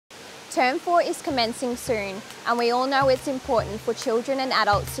Term 4 is commencing soon, and we all know it's important for children and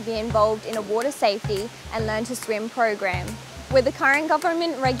adults to be involved in a water safety and learn to swim program. With the current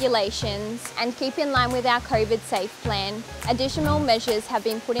government regulations and keep in line with our COVID safe plan, additional measures have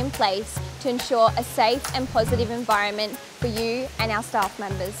been put in place to ensure a safe and positive environment for you and our staff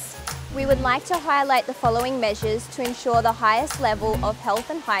members. We would like to highlight the following measures to ensure the highest level of health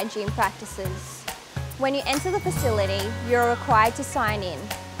and hygiene practices. When you enter the facility, you are required to sign in.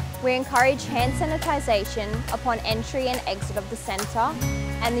 We encourage hand sanitisation upon entry and exit of the centre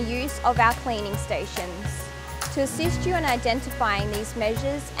and the use of our cleaning stations. To assist you in identifying these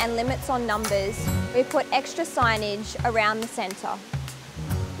measures and limits on numbers, we put extra signage around the centre.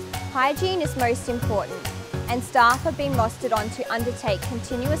 Hygiene is most important, and staff have been rostered on to undertake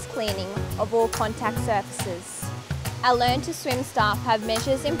continuous cleaning of all contact surfaces. Our Learn to Swim staff have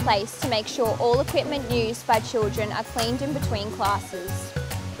measures in place to make sure all equipment used by children are cleaned in between classes.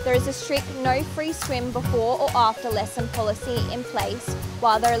 There is a strict no free swim before or after lesson policy in place,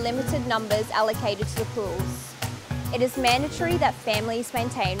 while there are limited numbers allocated to the pools. It is mandatory that families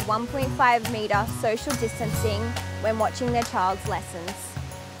maintain 1.5 metre social distancing when watching their child's lessons.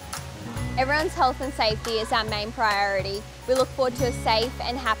 Everyone's health and safety is our main priority. We look forward to a safe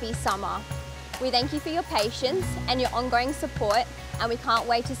and happy summer. We thank you for your patience and your ongoing support, and we can't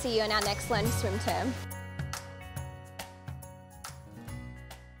wait to see you in our next Learn to Swim term.